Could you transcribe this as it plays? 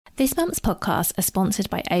This month's podcasts are sponsored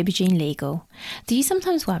by Aubergine Legal. Do you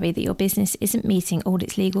sometimes worry that your business isn't meeting all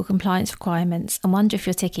its legal compliance requirements and wonder if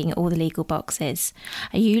you're ticking all the legal boxes?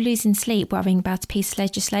 Are you losing sleep worrying about a piece of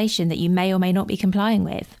legislation that you may or may not be complying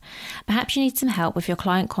with? Perhaps you need some help with your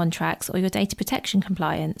client contracts or your data protection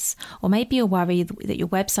compliance. Or maybe you're worried that your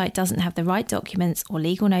website doesn't have the right documents or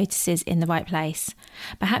legal notices in the right place.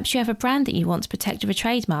 Perhaps you have a brand that you want to protect with a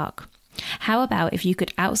trademark. How about if you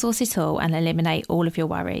could outsource it all and eliminate all of your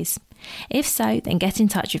worries? If so, then get in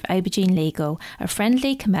touch with Aubergine Legal, a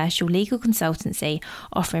friendly commercial legal consultancy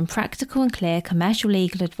offering practical and clear commercial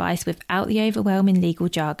legal advice without the overwhelming legal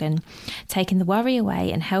jargon, taking the worry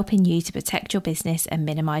away and helping you to protect your business and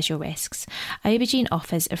minimise your risks. Aubergine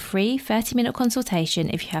offers a free 30-minute consultation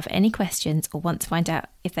if you have any questions or want to find out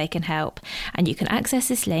if they can help, and you can access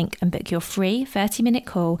this link and book your free 30-minute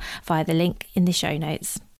call via the link in the show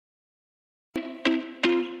notes.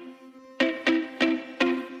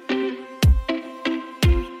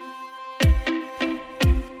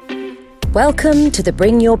 Welcome to the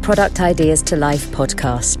Bring Your Product Ideas to Life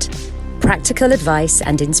podcast. Practical advice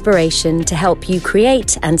and inspiration to help you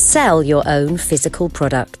create and sell your own physical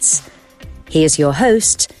products. Here's your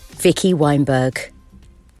host, Vicky Weinberg.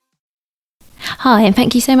 Hi, and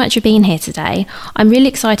thank you so much for being here today. I'm really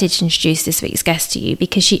excited to introduce this week's guest to you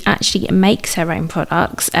because she actually makes her own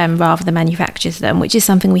products rather than manufactures them, which is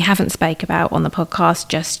something we haven't spoke about on the podcast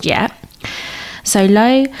just yet. So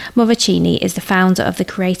Lo Moracini is the founder of the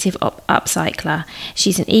Creative Upcycler.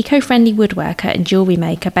 She's an eco-friendly woodworker and jewellery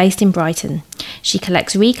maker based in Brighton. She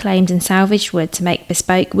collects reclaimed and salvaged wood to make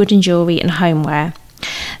bespoke wooden jewellery and homeware.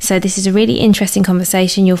 So this is a really interesting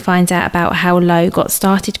conversation. You'll find out about how Lo got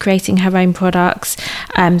started creating her own products,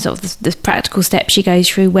 sort of the practical steps she goes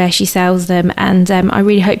through, where she sells them, and I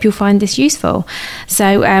really hope you'll find this useful.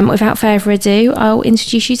 So without further ado, I'll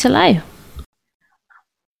introduce you to Lo.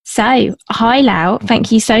 So, hi Lo,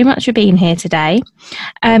 thank you so much for being here today.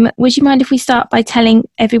 Would you mind if we start by telling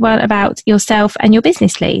everyone about yourself and your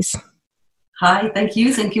business, please? Hi, thank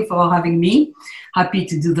you. Thank you for having me. Happy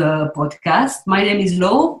to do the podcast. My name is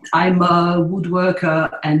Lo. I'm a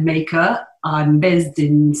woodworker and maker. I'm based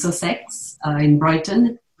in Sussex, in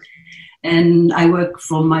Brighton. And I work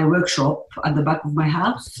from my workshop at the back of my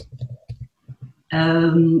house.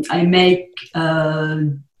 I make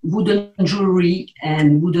wooden jewelry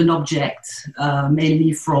and wooden objects,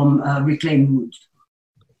 mainly from reclaimed wood.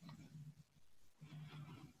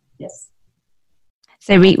 Yes.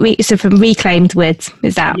 So, so from reclaimed wood,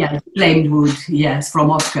 is that? Yeah, reclaimed wood, yes, from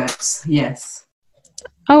offcuts, yes.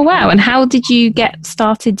 Oh, wow. And how did you get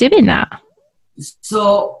started doing that?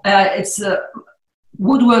 So,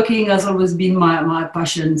 woodworking has always been my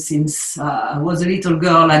passion since I was a little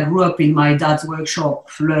girl. I grew up in my dad's workshop,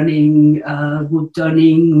 learning wood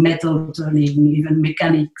turning, metal turning, even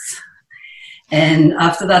mechanics. And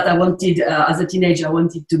after that, I wanted, as a teenager, I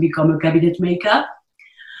wanted to become a cabinet maker.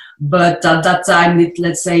 But at that time,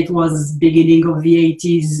 let's say it was beginning of the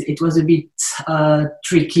 80s, it was a bit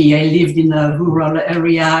tricky. I lived in a rural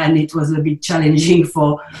area and it was a bit challenging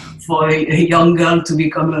for a young girl to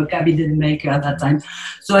become a cabinet maker at that time.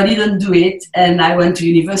 So I didn't do it, and I went to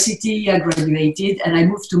university, I graduated, and I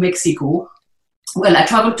moved to Mexico. Well, I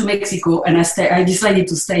traveled to Mexico and I decided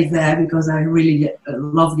to stay there because I really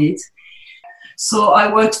loved it. So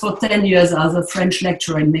I worked for 10 years as a French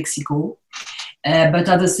lecturer in Mexico. But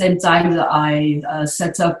at the same time, I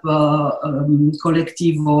set up a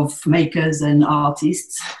collective of makers and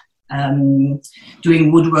artists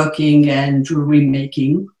doing woodworking and jewelry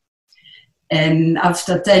making. And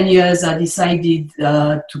after 10 years, I decided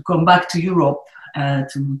to come back to Europe. I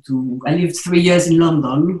lived 3 years in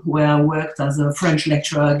London, where I worked as a French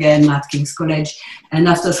lecturer again at King's College. And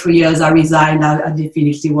after 3 years, I resigned. I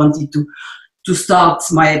definitely wanted to start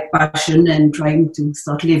my passion and trying to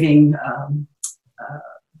start living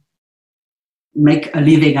make a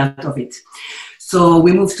living out of it. So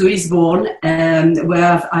we moved to Eastbourne,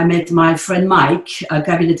 where I met my friend Mike, a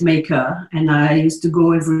cabinet maker, and I used to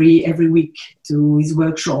go every week to his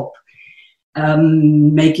workshop,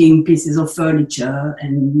 making pieces of furniture.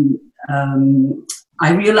 And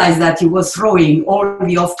I realized that he was throwing all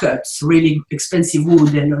the offcuts, really expensive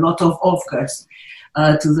wood and a lot of offcuts,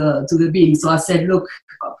 to the bin. So I said, look,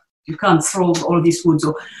 you can't throw all this wood.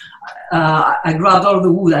 So I grabbed all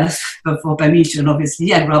the wood, for permission,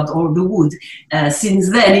 obviously. I grabbed all the wood.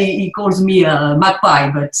 Since then, he calls me a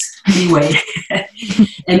magpie, but anyway.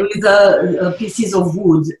 And with pieces of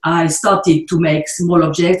wood, I started to make small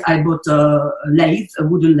objects. I bought a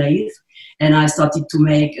wooden lathe, and I started to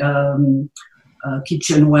make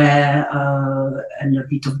kitchenware and a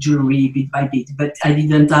bit of jewelry bit by bit, but I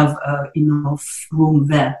didn't have enough room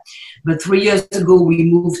there. But 3 years ago we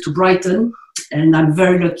moved to Brighton, and I'm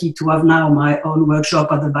very lucky to have now my own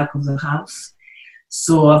workshop at the back of the house.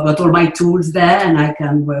 So I've got all my tools there and I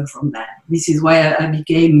can work from there. This is why I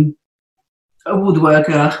became a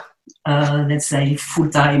woodworker, let's say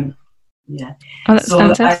full-time. Yeah. Oh, that's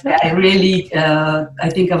fantastic. I really, I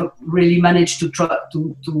think I've really managed to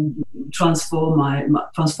transform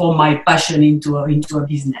my passion into a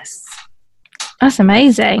business. That's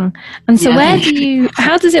amazing. And so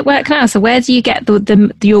how does it work now? So where do you get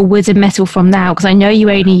your wood and metal from now? Because I know you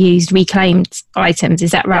only used reclaimed items,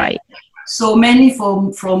 is that right? So mainly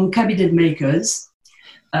from cabinet makers,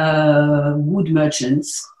 wood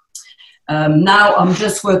merchants. Now I'm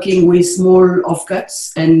just working with small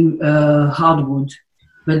offcuts and hardwood.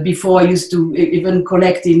 But before I used to even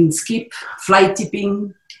collect in skip, fly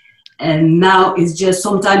tipping. And now it's just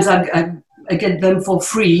sometimes I get them for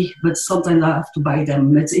free, but sometimes I have to buy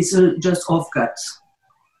them. It's just offcuts.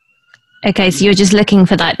 Okay, so you're just looking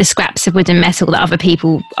for like the scraps of wood and metal that other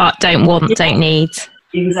people don't want, don't need.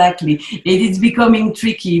 Exactly. It is becoming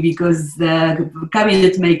tricky because the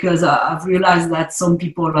cabinet makers have realized that some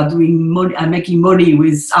people are making money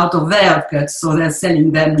out of their cuts, so they're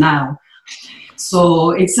selling them now.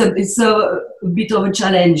 So it's a bit of a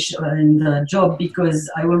challenge and a job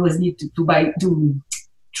because I always need to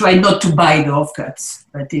try not to buy the offcuts,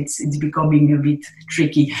 but it's becoming a bit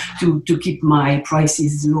tricky to keep my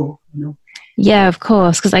prices low. Yeah, of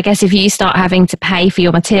course, because I guess if you start having to pay for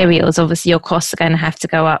your materials, obviously your costs are going to have to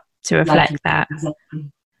go up to reflect that. Exactly. Yeah.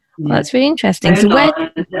 Well, that's really interesting. So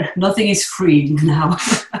nothing is free now.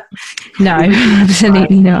 No,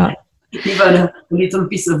 absolutely not. Even a little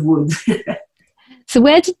piece of wood. So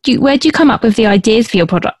where do you come up with the ideas for your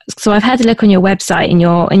products? So I've had a look on your website,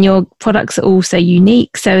 and your products are all so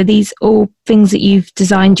unique. So are these all things that you've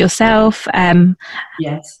designed yourself?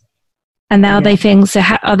 Yes. And now they things. So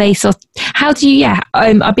how do you? Yeah,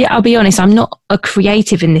 I'll be honest. I'm not a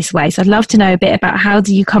creative in this way, so I'd love to know a bit about how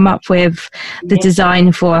do you come up with the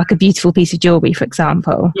design for like a beautiful piece of jewelry, for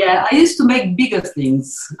example. Yeah, I used to make bigger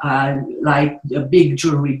things like a big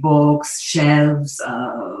jewelry box, shelves,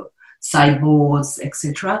 sideboards,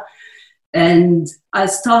 etc. And I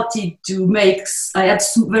started to make. I had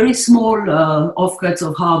very small offcuts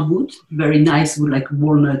of hardwood, very nice wood like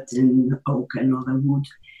walnut and oak and other wood.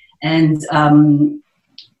 And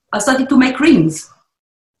I started to make rings.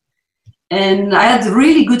 And I had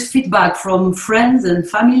really good feedback from friends and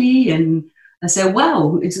family. And I said,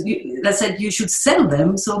 wow, I said, you should sell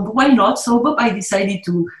them. So why not? So I decided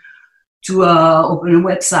to open a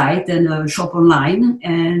website and a shop online.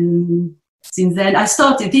 And since then, I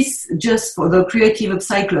started this just for the Creative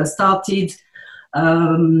Upcycler. Started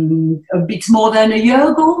a bit more than a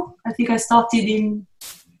year ago. I think I started in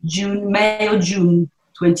May or June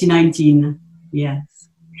 2019, yes.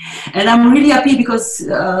 And I'm really happy because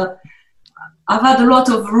I've had a lot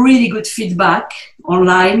of really good feedback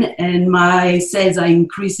online and my sales are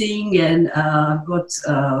increasing, and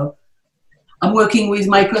I'm working with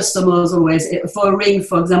my customers always. For a ring,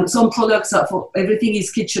 for example, some products are for everything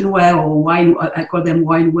is kitchenware or wine, I call them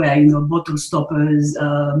wineware, bottle stoppers,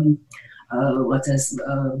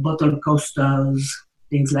 bottle coasters,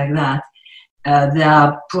 things like that. There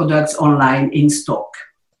are products online in stock.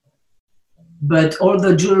 But all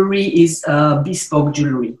the jewelry is bespoke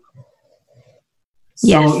jewelry.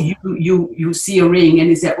 So you see a ring and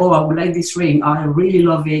you say, oh, I would like this ring. I really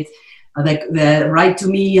love it. They write to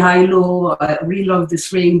me, hi, Lo, I really love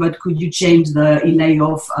this ring, but could you change the inlay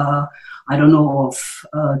of,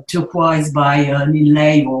 turquoise by an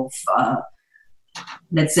inlay of,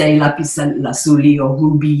 let's say, lapis lazuli or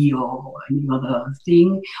ruby or any other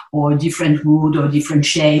thing, or different wood or different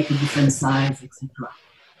shape, different size, etc.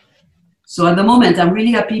 So at the moment, I'm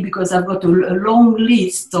really happy because I've got a long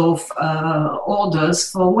list of orders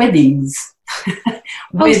for weddings.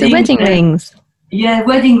 Wedding rings. Yeah,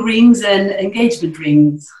 wedding rings and engagement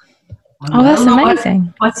rings. Oh, that's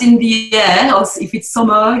amazing. What's in the air, or if it's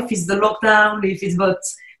summer, if it's the lockdown, but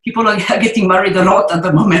people are getting married a lot at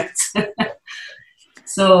the moment.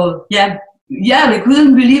 So, yeah, we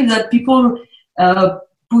couldn't believe that people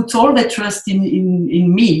put all their trust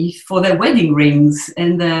in me for their wedding rings,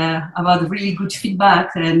 and I've had really good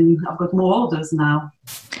feedback, and I've got more orders now.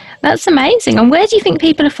 That's amazing. And where do you think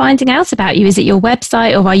people are finding out about you? Is it your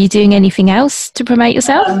website, or are you doing anything else to promote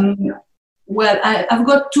yourself? Well, I've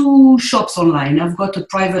got 2 shops online. I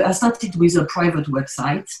started with a private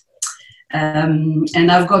website, and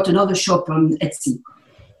I've got another shop on Etsy.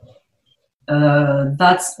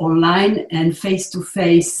 That's online, and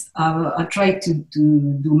face-to-face, I try to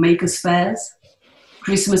do makers fairs,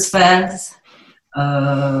 Christmas fairs,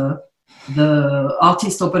 the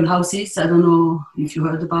artist open houses. I don't know if you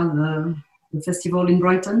heard about the festival in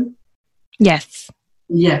Brighton. Yes.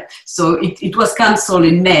 Yeah, so it was cancelled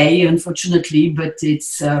in May, unfortunately, but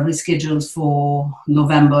it's rescheduled for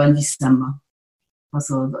November and December.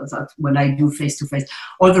 So that's when I do face-to-face.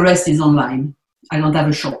 All the rest is online. I don't have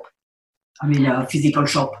a shop. I mean, a physical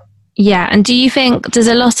shop. Yeah, and do you think, does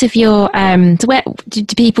a lot of your, do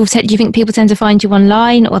you think people tend to find you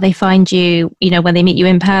online, or they find you, when they meet you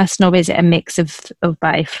in person, or is it a mix of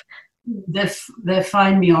both? They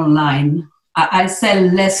find me online. I sell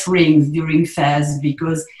less rings during fairs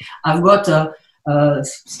because I've got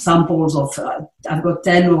samples of, I've got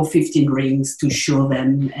 10 or 15 rings to show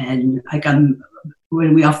them, and I can,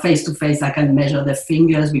 when we are face to face, I can measure their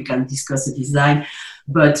fingers, we can discuss the design,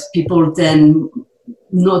 but people tend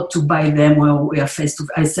not to buy them when we are face to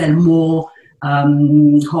face. I sell more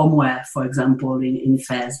homeware, for example, in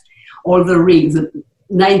fairs. All the rings,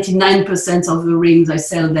 99% of the rings, I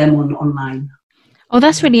sell them online. Oh,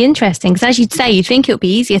 that's really interesting. Because as you'd say, you'd think it would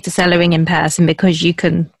be easier to sell a ring in person because you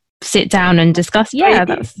can sit down and discuss. Yeah,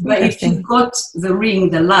 that's but if you've got the ring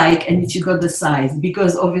they like, and if you got the size,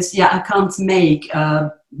 because obviously I can't make,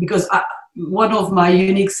 because one of my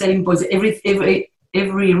unique selling points,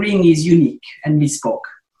 every ring is unique and bespoke.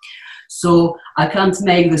 So I can't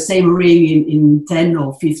make the same ring in 10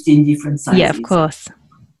 or 15 different sizes. Yeah, of course.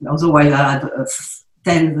 Otherwise I had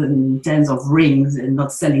tens and tens of rings and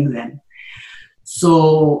not selling them.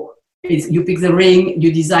 So you pick the ring,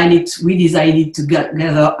 you design it, we design it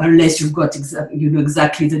together, unless you've got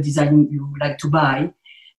exactly the design you would like to buy,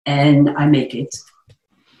 and I make it.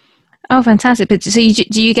 Oh, fantastic. But so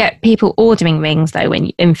do you get people ordering rings though when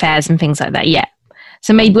in fairs and things like that? Yeah.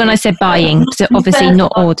 So maybe when I said buying, so obviously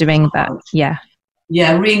not ordering, but yeah.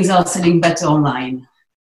 Yeah, rings are selling better online.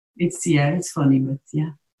 It's funny, but yeah.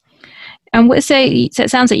 And so it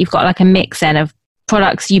sounds like you've got like a mix then of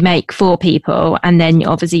products you make for people, and then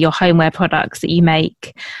obviously your homeware products that you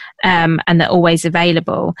make, and they're always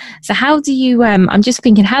available. So how do you, I'm just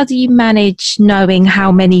thinking, how do you manage knowing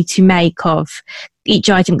how many to make of each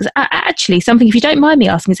item? Because actually something, if you don't mind me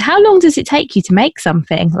asking, is how long does it take you to make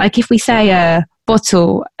something? Like if we say a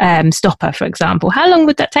bottle stopper, for example, how long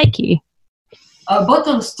would that take you? A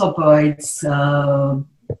bottle stopper, it's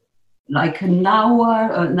like an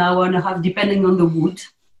hour and a half, depending on the wood,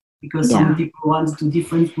 because some people want to do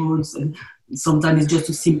different woods, and sometimes it's just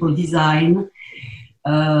a simple design.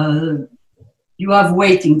 You have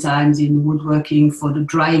waiting times in woodworking for the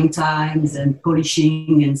drying times and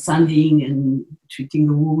polishing and sanding and treating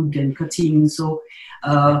the wood and cutting. So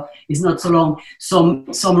it's not so long. Some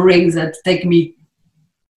rings that take me,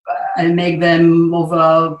 I make them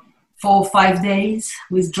over 4 or 5 days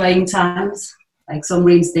with drying times. Like some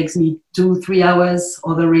rings takes me 2-3 hours,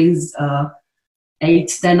 other rings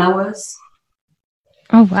 8-10 hours.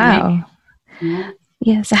 Oh wow.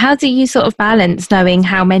 Yeah. So how do you sort of balance knowing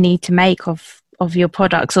how many to make of your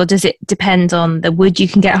products, or does it depend on the wood you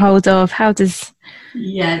can get hold of? How does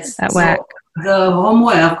that work? So the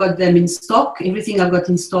homeware, I've got them in stock. Everything I've got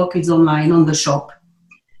in stock is online on the shop.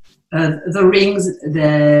 The rings,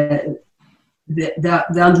 they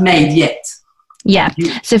aren't made yet. Yeah.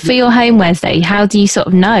 So for your homewares though, how do you sort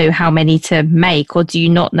of know how many to make, or do you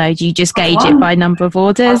not know? Do you just gauge it by number of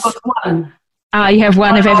orders? I've got one. You have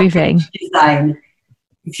one of everything. Design.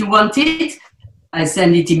 If you want it, I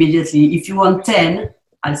send it immediately. If you want 10,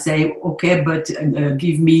 I say, okay, but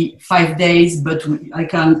give me 5 days, but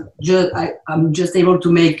I'm just able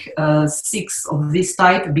to make 6 of this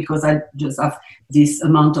type because I just have this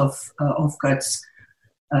amount of cuts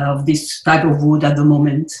of this type of wood at the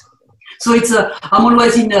moment. So I'm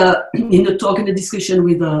always in the talk, in the discussion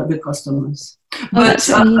with the customers. But that's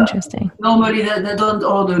really interesting. Normally they don't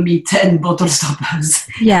order me 10 bottle stoppers.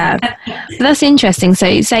 Yeah, that's interesting.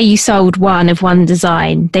 So say you sold one of one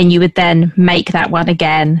design, then you would then make that one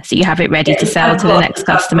again, so you have it ready to sell to the next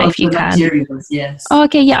customer if you can. Materials, yes. Oh,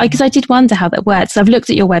 okay, yeah, because I did wonder how that works. So I've looked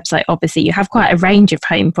at your website, obviously you have quite a range of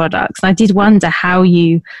home products, and I did wonder how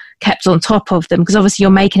you kept on top of them, because obviously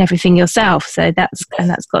you're making everything yourself, so that's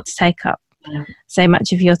got to take up so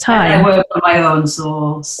much of your time. I work on my own,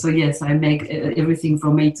 so yes, I make everything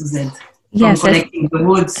from A to Z. Yes, collecting the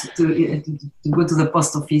wood to go to the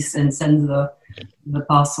post office and send the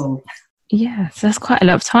parcel. Yeah, so that's quite a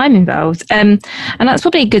lot of time involved, and that's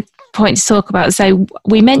probably a good point to talk about. So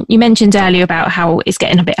you mentioned earlier about how it's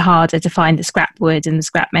getting a bit harder to find the scrap wood and the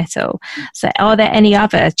scrap metal. So are there any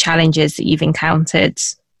other challenges that you've encountered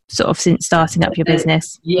sort of since starting up your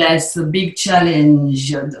business? Yes, a big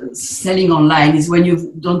challenge selling online is when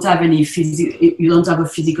you don't have a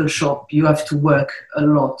physical shop. You have to work a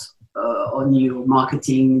lot on your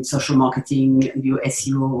marketing, social marketing, your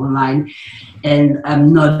SEO online, and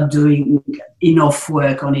I'm not doing enough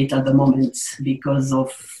work on it at the moment because of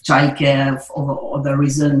childcare or other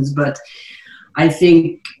reasons. But I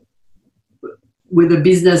think with a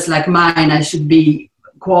business like mine, I should be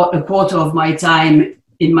a quarter of my time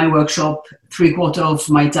in my workshop, 3/4 of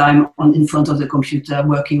my time in front of the computer,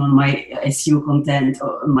 working on my SEO content,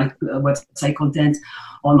 on my website content,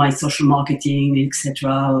 on my social marketing,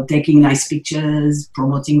 etc., taking nice pictures,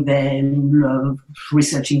 promoting them,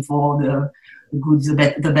 researching for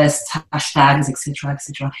the best hashtags, etc.,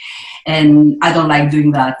 etc. And I don't like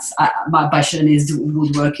doing that. My passion is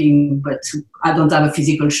woodworking, but I don't have a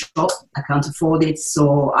physical shop. I can't afford it,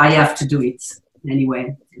 so I have to do it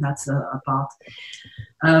anyway. That's a part.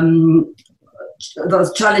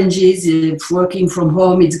 Those challenges, if working from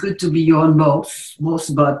home, it's good to be your own boss,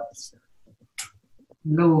 but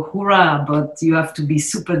no hurrah, but you have to be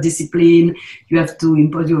super disciplined. You have to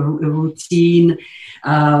impose your routine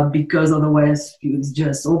because otherwise it's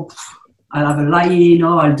just, I'll have a lie-in,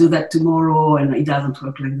 I'll do that tomorrow, and it doesn't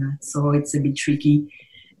work like that. So it's a bit tricky.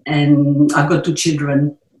 And I've got 2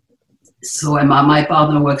 children, so my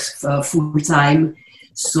partner works full-time,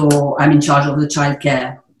 so I'm in charge of the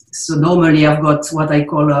childcare. So normally I've got what I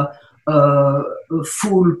call a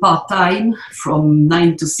full part-time from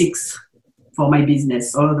 9 to 6 for my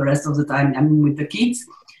business. All the rest of the time I'm with the kids.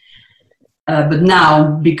 But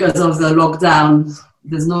now, because of the lockdown,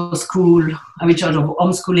 there's no school. I'm in charge of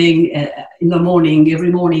homeschooling in the morning,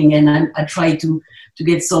 every morning, and I try to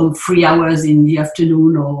get some free hours in the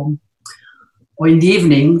afternoon or in the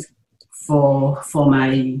evening for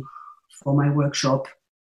my workshop.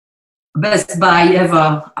 Best buy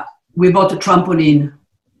ever. We bought a trampoline.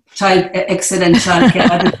 Excellent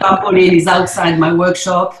childcare. The trampoline is outside my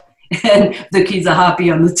workshop, and the kids are happy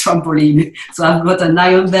on the trampoline. So I've got an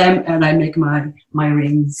eye on them, and I make my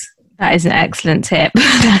rings. That is an excellent tip.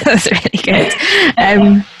 That's really good.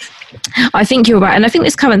 I think you're right. And I think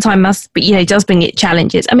this current time does bring it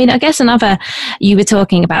challenges. I mean, I guess you were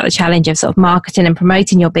talking about the challenge of sort of marketing and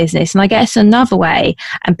promoting your business. And I guess another way,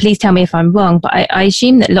 and please tell me if I'm wrong, but I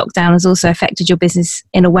assume that lockdown has also affected your business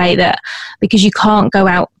in a way that, because you can't go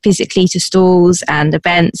out physically to stalls and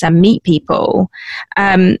events and meet people,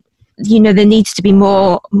 there needs to be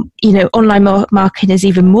more, online marketing is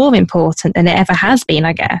even more important than it ever has been,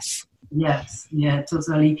 I guess. Yes, yeah,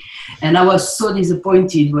 totally. And I was so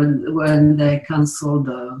disappointed when they cancelled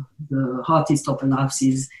the artist open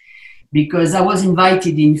houses, because I was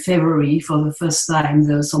invited in February for the first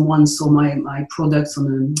time. Someone saw my products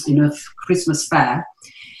in a Christmas fair,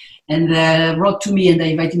 and they wrote to me and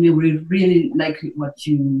they invited me. We really like what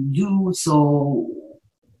you do, so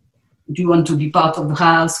do you want to be part of the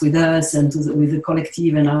house with us and with the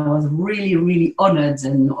collective? And I was really, really honored.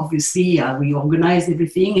 And obviously we organized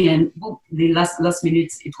everything, and the last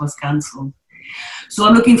minute it was cancelled. So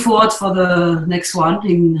I'm looking forward for the next one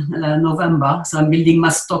in November. So I'm building my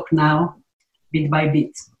stock now, bit by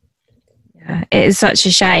bit. Yeah, it is such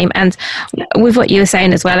a shame. And with what you were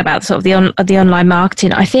saying as well about sort of the online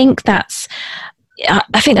marketing, I think that's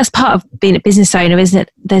part of being a business owner, isn't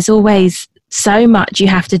it? There's always so much you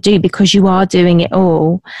have to do because you are doing it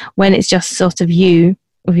all when it's just sort of you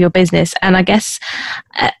with your business. And I guess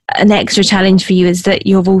an extra challenge for you is that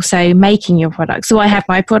you're also making your products. So I have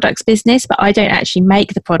my products business, but I don't actually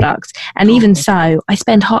make the products. And even so, I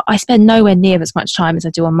spend nowhere near as much time as I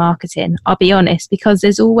do on marketing, I'll be honest, because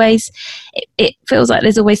there's always, it feels like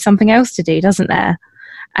there's always something else to do, doesn't there?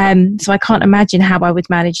 So I can't imagine how I would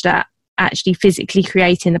manage that, actually physically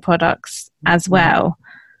creating the products as well.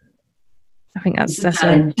 I think that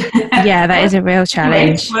is a real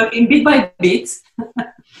challenge. Working bit by bit.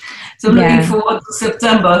 So I'm looking forward to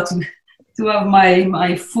September to have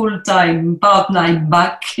my full-time part-time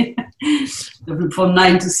back. From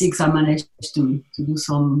 9 to 6 I managed to do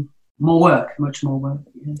some more work, much more work.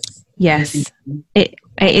 Yes. It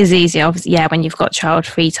is easy, obviously. Yeah, when you've got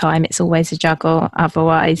child-free time, it's always a juggle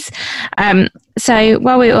otherwise. So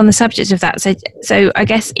while we're on the subject of that, so I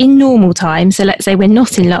guess in normal times, so let's say we're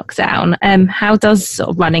not in lockdown, how does sort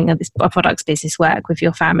of running a products business work with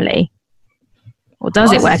your family? Or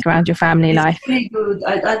does it work around your family life? It's pretty good.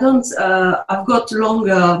 I don't, I've got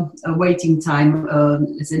longer waiting time,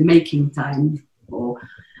 let's say making time, or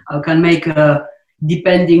I can make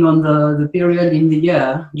depending on the period in the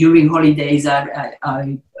year. During holidays,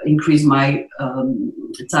 I increase my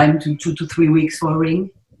time to 2 to 3 weeks for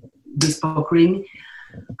bespoke ring.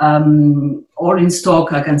 all in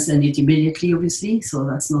stock, I can send it immediately, obviously, so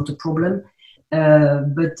that's not a problem.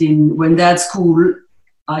 But when they're at school,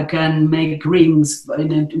 I can make rings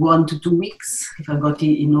in 1 to 2 weeks if I got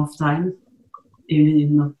enough time.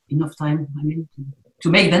 Enough time, I mean, to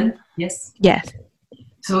make them. Yes. Yes.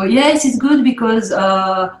 So yes, it's good because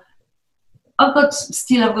I've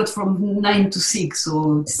got from 9 to 6,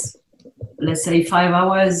 so it's, let's say, 5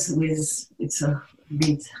 hours. It's a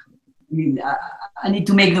bit. I need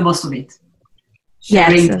to make the most of it.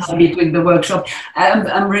 Sharing time between the workshop.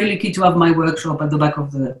 I'm really lucky to have my workshop at the back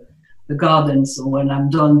of the garden. So when I'm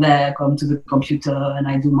done there, I come to the computer and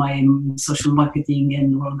I do my social marketing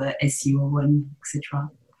and all the SEO and etc.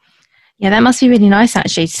 Yeah, that must be really nice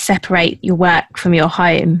actually, to separate your work from your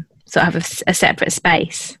home, so have a separate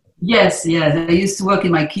space. Yes. I used to work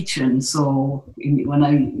in my kitchen. So when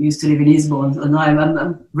I used to live in Lisbon, and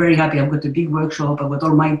I'm very happy. I've got a big workshop. I've got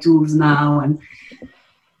all my tools now, and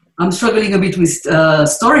I'm struggling a bit with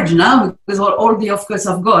storage now because all the offcuts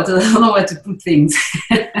I've got, I don't know where to put things.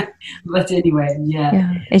 But anyway,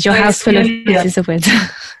 yeah. Is your house full of pieces of wood?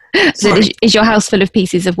 Is your house full of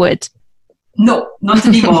pieces of wood? No, not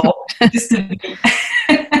anymore. It used to be.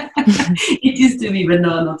 It used to be, but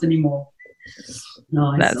no, not anymore.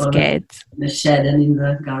 No, it's that's good. In the shed and in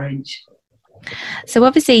the garage. So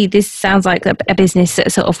obviously this sounds like a business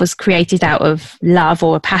that sort of was created out of love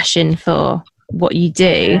or a passion for what you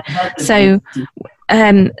do. Yeah, so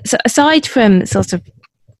aside from sort of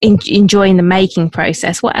enjoying the making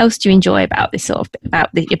process, what else do you enjoy about this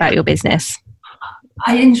about your business?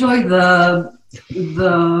 I enjoy the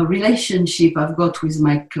relationship I've got with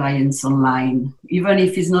my clients online, even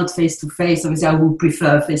if it's not face to face. Obviously, I would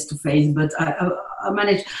prefer face to face, but I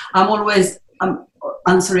manage. I'm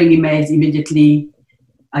answering emails immediately.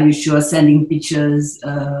 Are you sure? Sending pictures,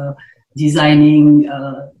 designing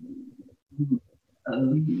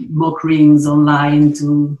mock rings online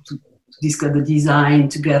to discuss the design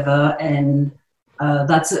together, and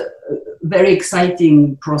that's a very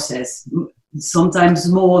exciting process. Sometimes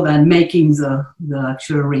more than making the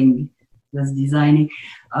actual ring, that's designing.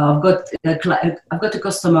 I've got a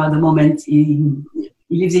customer at the moment. He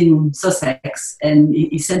lives in Sussex, and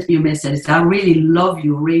he sent me a message. He said, I really love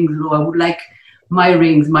your rings. I would like my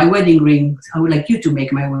rings, my wedding rings. I would like you to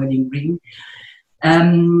make my wedding ring.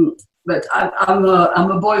 But I'm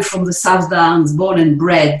a boy from the South Downs, born and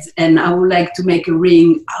bred, and I would like to make a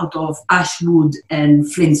ring out of ash wood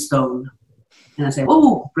and flintstone. And I said,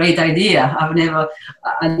 oh, great idea.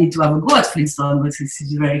 I need to have a go at flintstone, but it's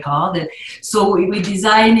very hard. And so we're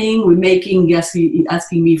designing, we're making,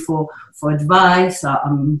 asking me for advice.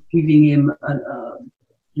 I'm giving him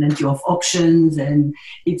plenty of options, and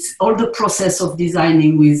it's all the process of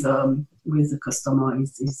designing with the customer.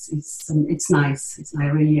 It's nice. I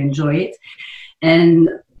really enjoy it. And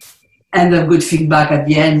a good feedback at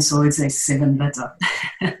the end, so it's even better.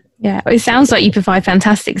 Yeah, it sounds like you provide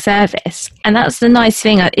fantastic service. And that's the nice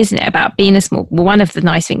thing, isn't it, about being one of the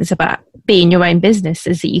nice things about being your own business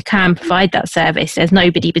is that you can provide that service. There's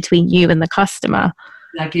nobody between you and the customer.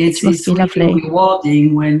 Like it's really lovely.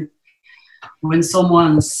 Rewarding when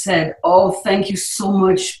someone said, oh, thank you so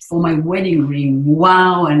much for my wedding ring.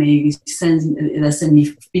 Wow. And they send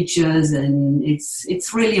me pictures, and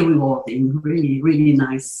it's really rewarding. Really, really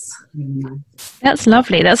nice. Really nice. That's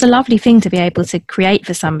lovely. That's a lovely thing to be able to create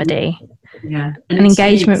for somebody. Yeah. An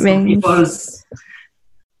engagement ring.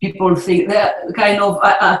 People think they're kind of,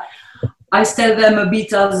 I sell them a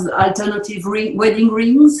bit as alternative wedding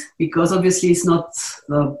rings, because obviously it's not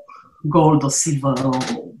gold or silver,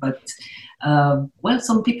 but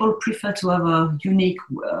some people prefer to have a unique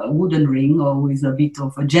wooden ring, or with a bit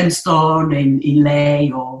of a gemstone inlay,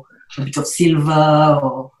 or a bit of silver,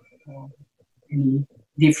 or any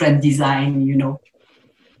different design,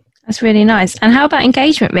 That's really nice. And how about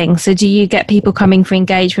engagement rings? So do you get people coming for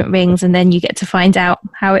engagement rings, and then you get to find out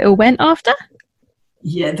how it all went after?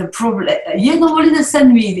 Yeah, the problem. Yeah, nobody they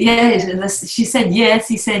send me. Yeah, she said yes.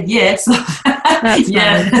 He said yes. That's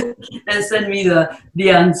yeah, they send me the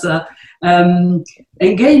answer.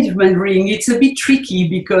 Engagement ring. It's a bit tricky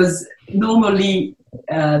because normally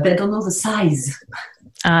they don't know the size.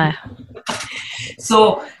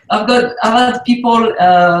 So I've had people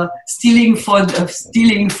stealing for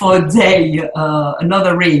a day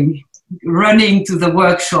another ring, running to the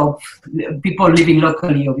workshop, people living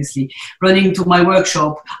locally obviously, running to my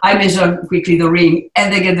workshop. I measure quickly the ring,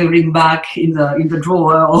 and they get the ring back in the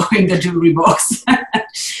drawer or in the jewelry box.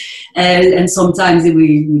 And sometimes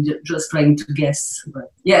we just trying to guess.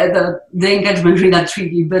 But yeah, the engagement ring are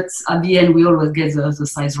tricky, but at the end we always get the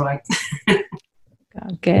size right.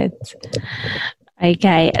 Oh, good.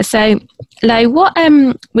 Okay, so Lo, what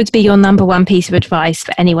would be your number one piece of advice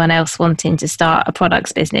for anyone else wanting to start a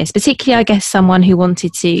products business, particularly, I guess, someone who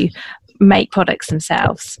wanted to make products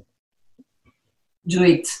themselves? Do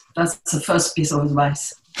it. That's the first piece of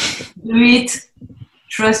advice. Do it.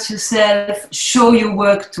 Trust yourself. Show your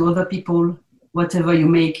work to other people, whatever you're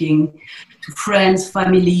making, to friends,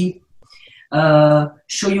 family.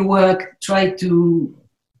 Show your work. Try to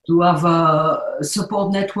have a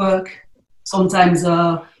support network. Sometimes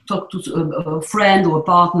talk to a friend or a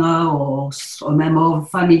partner or a member of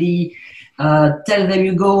family. Tell them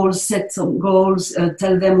your goals, set some goals,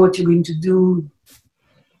 tell them what you're going to do.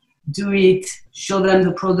 Do it, show them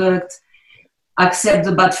the product, accept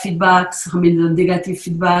the bad feedbacks, the negative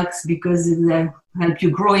feedbacks, because they help you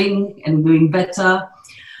growing and doing better.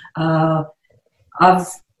 Have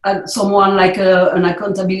someone like an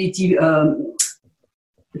accountability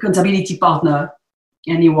partner,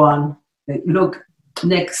 anyone. Look,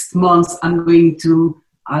 next month I'm going to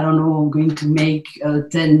make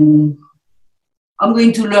 10. I'm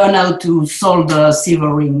going to learn how to solder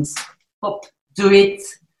silver rings. Do it.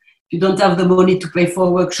 If you don't have the money to pay for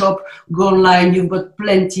a workshop, go online. You've got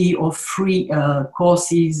plenty of free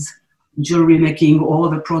courses, jewelry making, all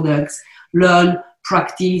the products. Learn,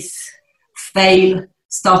 practice, fail,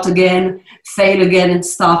 start again, fail again, and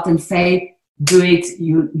start and fail. Do it.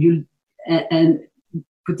 And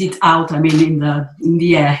put it out. In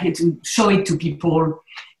the air. To show it to people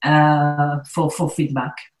for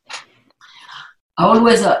feedback. I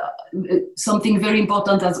always something very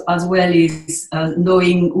important as well is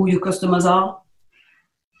knowing who your customers are,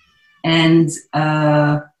 and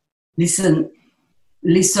listen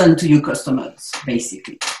to your customers,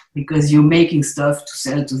 basically, because you're making stuff to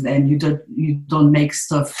sell to them. You don't make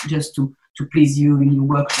stuff just to please you in your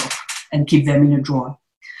workshop and keep them in a drawer.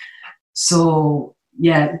 So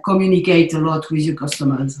yeah, communicate a lot with your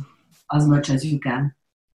customers as much as you can.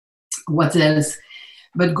 What else?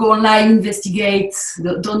 But go online, investigate.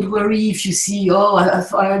 Don't worry if you see, I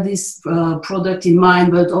have this product in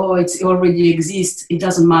mind, but it already exists. It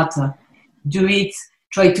doesn't matter. Do it.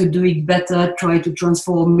 Try to do it better. Try to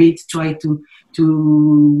transform it. Try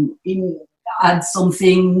to add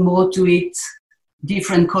something more to it.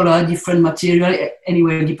 Different color, different material.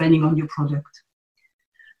 Anyway, depending on your product.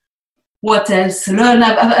 What else? Learn.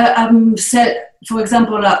 For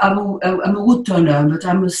example, I'm a wood turner, but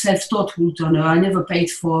I'm a self-taught wood turner. I never paid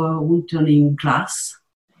for a wood turning class.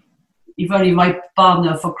 Even if my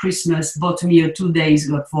partner for Christmas bought me a 2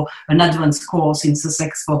 days for an advanced course in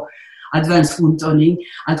Sussex for advanced wood turning,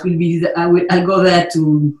 I'll go there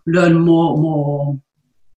to learn more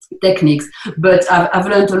techniques. But I've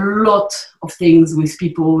learned a lot of things with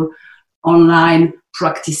people online,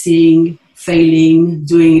 practicing, failing,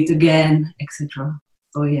 doing it again, etc.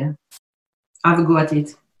 So yeah. Have a go at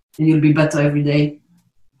it, and you'll be better every day.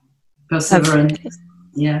 Perseverance.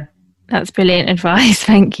 Yeah. That's brilliant advice.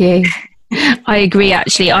 Thank you. I agree,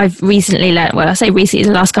 actually. I've recently learned, well, I say recently,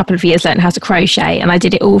 the last couple of years, learned how to crochet, and I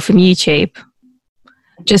did it all from YouTube.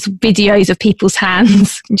 Just videos of people's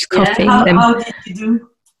hands, just copying them. How did you do?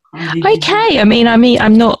 Okay.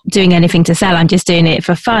 I'm not doing anything to sell. I'm just doing it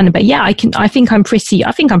for fun. But yeah, I think I'm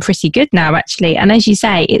pretty good now, actually. And as you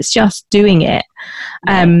say, it's just doing it.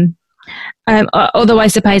 Although I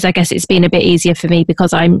suppose, I guess it's been a bit easier for me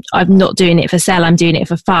because I'm not doing it for sell. I'm doing it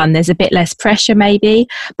for fun. There's a bit less pressure, maybe.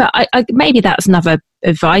 But maybe that's another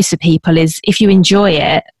advice for people: is if you enjoy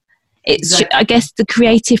it, exactly. I guess the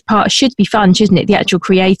creative part should be fun, shouldn't it? The actual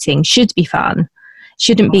creating should be fun.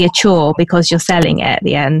 Shouldn't be a chore because you're selling it at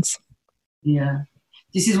the end. Yeah,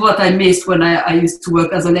 this is what I missed when I used to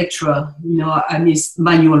work as a lecturer. I missed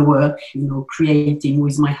manual work. Creating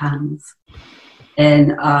with my hands.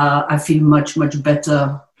 And I feel much, much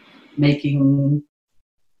better doing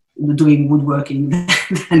woodworking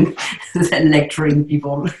than lecturing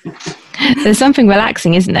people. There's something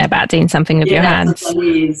relaxing, isn't there, about doing something with your hands? Yeah,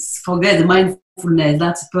 totally is. Forget mindfulness.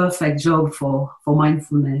 That's a perfect job for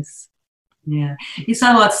mindfulness. Yeah. It's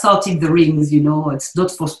how I started the rings, It's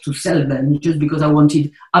not supposed to sell them, just because I'm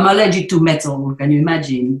allergic to metal, can you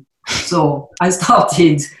imagine? So I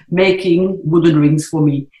started making wooden rings for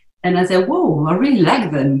me. And I said, whoa, I really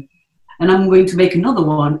like them. And I'm going to make another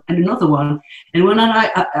one and another one. And when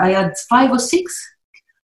I had 5 or 6,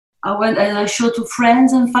 I went and I showed to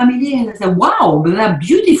friends and family. And I said, wow, but they're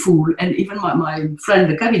beautiful. And even my friend,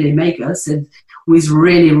 the cabinet maker, said, who is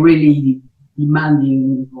really, really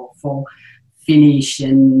demanding for finish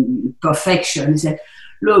and perfection, he said,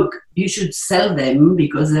 look, you should sell them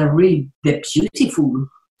because they're beautiful.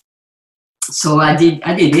 So I did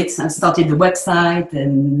it. I started the website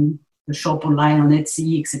and the shop online on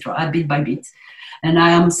Etsy, etc. Bit by bit. and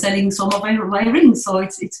I am selling some of my rings, so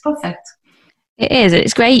it's perfect. It is.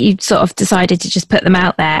 It's great you sort of decided to just put them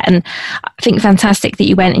out there. And I think fantastic that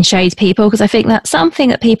you went and showed people, because I think that's something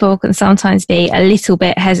that people can sometimes be a little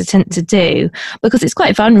bit hesitant to do, because it's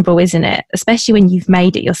quite vulnerable, isn't it? Especially when you've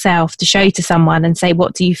made it yourself, to show to someone and say,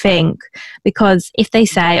 what do you think? Because if they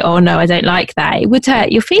say, oh no, I don't like that, it would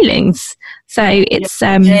hurt your feelings. So it's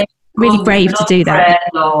really brave to do that.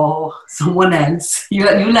 Or someone else.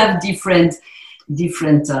 You'll have different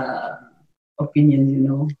opinions, you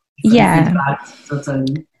know. Yeah, feedback,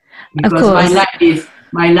 totally. Because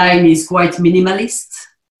my line is quite minimalist.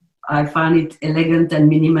 I find it elegant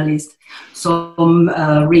and minimalist. Some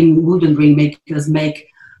wooden ring makers make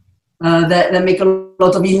they make a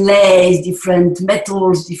lot of inlays, different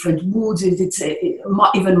metals, different woods. It's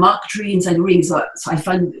even marked tree inside the ring. So I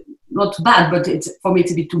find it not bad, but for me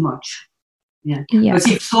it's a bit too much. Yeah. But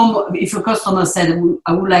if a customer said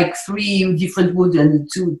I would like 3 different wood and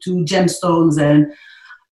two gemstones and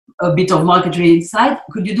a bit of marquetry inside,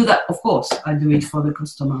 could you do that? Of course, I do it for the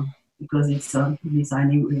customer because it's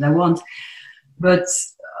designing I want. But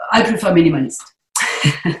I prefer minimalist.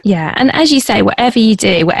 Yeah, and as you say, whatever you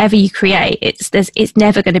do, whatever you create, it's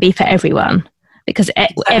never going to be for everyone, because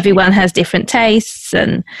everyone has different tastes,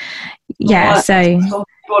 and so some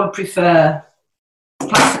people prefer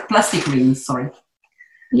plastic rings. Sorry.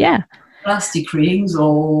 Yeah. Plastic rings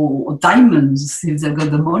or diamonds if they've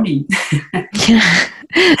got the money. Yeah.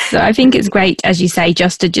 So I think it's great, as you say,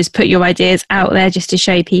 just to put your ideas out there, just to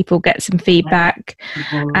show people, get some feedback.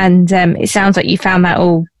 And it sounds like you found that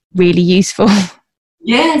all really useful.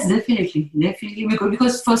 Yes, definitely.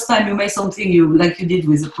 Because first time you make something like you did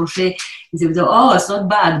with the crochet, you say, oh, it's not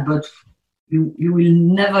bad, but you will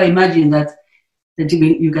never imagine that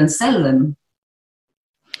you can sell them.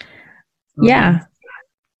 So, yeah.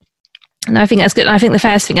 And I think that's good. I think the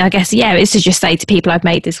first thing, I guess, is to just say to people, I've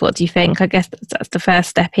made this, what do you think? I guess that's the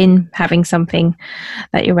first step in having something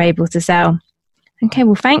that you're able to sell. Okay,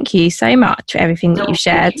 well, thank you so much for everything that you've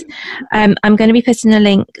shared. I'm going to be putting a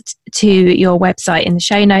link to your website in the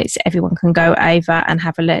show notes so everyone can go over and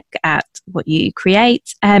have a look at what you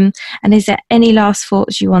create. And is there any last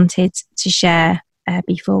thoughts you wanted to share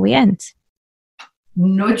before we end?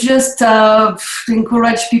 Not just to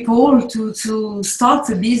encourage people to start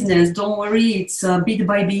a business. Don't worry, it's bit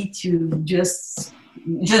by bit. You just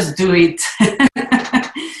do it.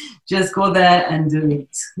 Just go there and do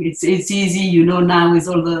it. It's easy, you know. Now with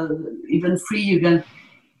all the even free, you can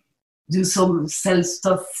sell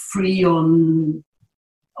stuff free on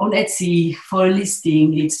Etsy for a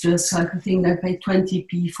listing. It's just I think I pay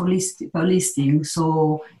 20p per listing.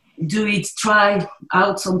 So do it, try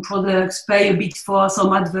out some products, pay a bit for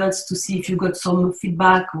some adverts to see if you got some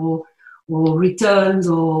feedback or returns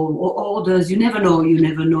or orders. You never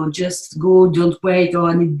know. Just go, don't wait,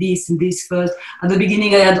 I need this and this first. At the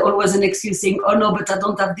beginning I had always an excuse saying, oh no, but I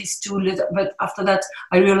don't have this tool. But after that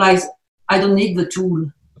I realized I don't need the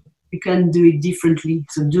tool. You can do it differently.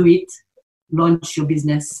 So do it, launch your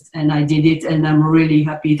business. And I did it, and I'm really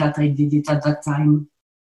happy that I did it at that time.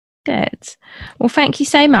 Good. Well, thank you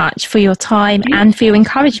so much for your time and for your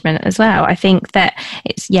encouragement as well. I think that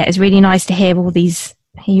it's really nice to hear all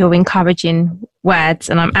your encouraging words,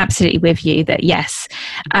 and I'm absolutely with you that yes,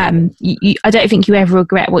 I don't think you ever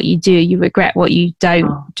regret what you do. You regret what you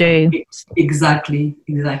don't do. Exactly.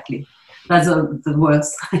 That's the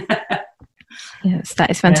worst. Yes,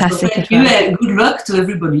 that is fantastic. So thank you. Good luck to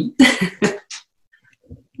everybody.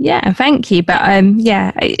 Yeah, thank you. But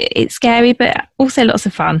it's scary, but also lots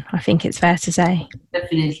of fun, I think it's fair to say.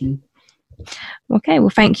 Definitely. Okay, well,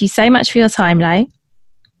 thank you so much for your time, Lo.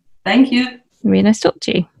 Thank you. Really nice to talk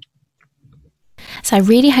to you. So I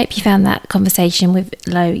really hope you found that conversation with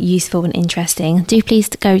Lo useful and interesting. Do please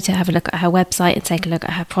go to have a look at her website and take a look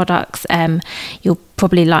at her products. You'll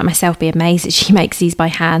probably, like myself, be amazed that she makes these by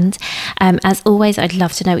hand. As always, I'd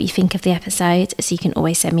love to know what you think of the episode. So you can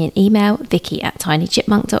always send me an email,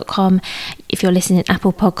 vicky@tinychipmunk.com. If you're listening to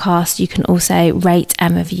Apple Podcasts, you can also rate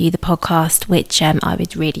and review the podcast, which I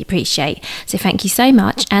would really appreciate. So thank you so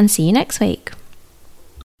much, and see you next week.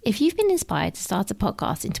 If you've been inspired to start a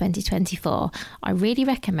podcast in 2024, I really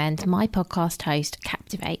recommend my podcast host,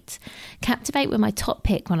 Captivate. Captivate were my top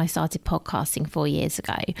pick when I started podcasting 4 years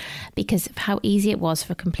ago because of how easy it was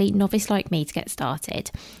for a complete novice like me to get started.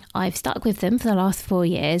 I've stuck with them for the last 4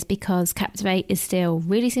 years because Captivate is still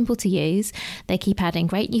really simple to use. They keep adding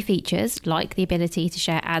great new features like the ability to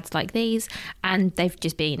share ads like these, and they've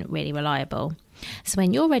just been really reliable. So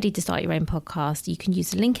when you're ready to start your own podcast, you can use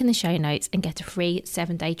the link in the show notes and get a free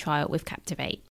 7-day trial with Captivate.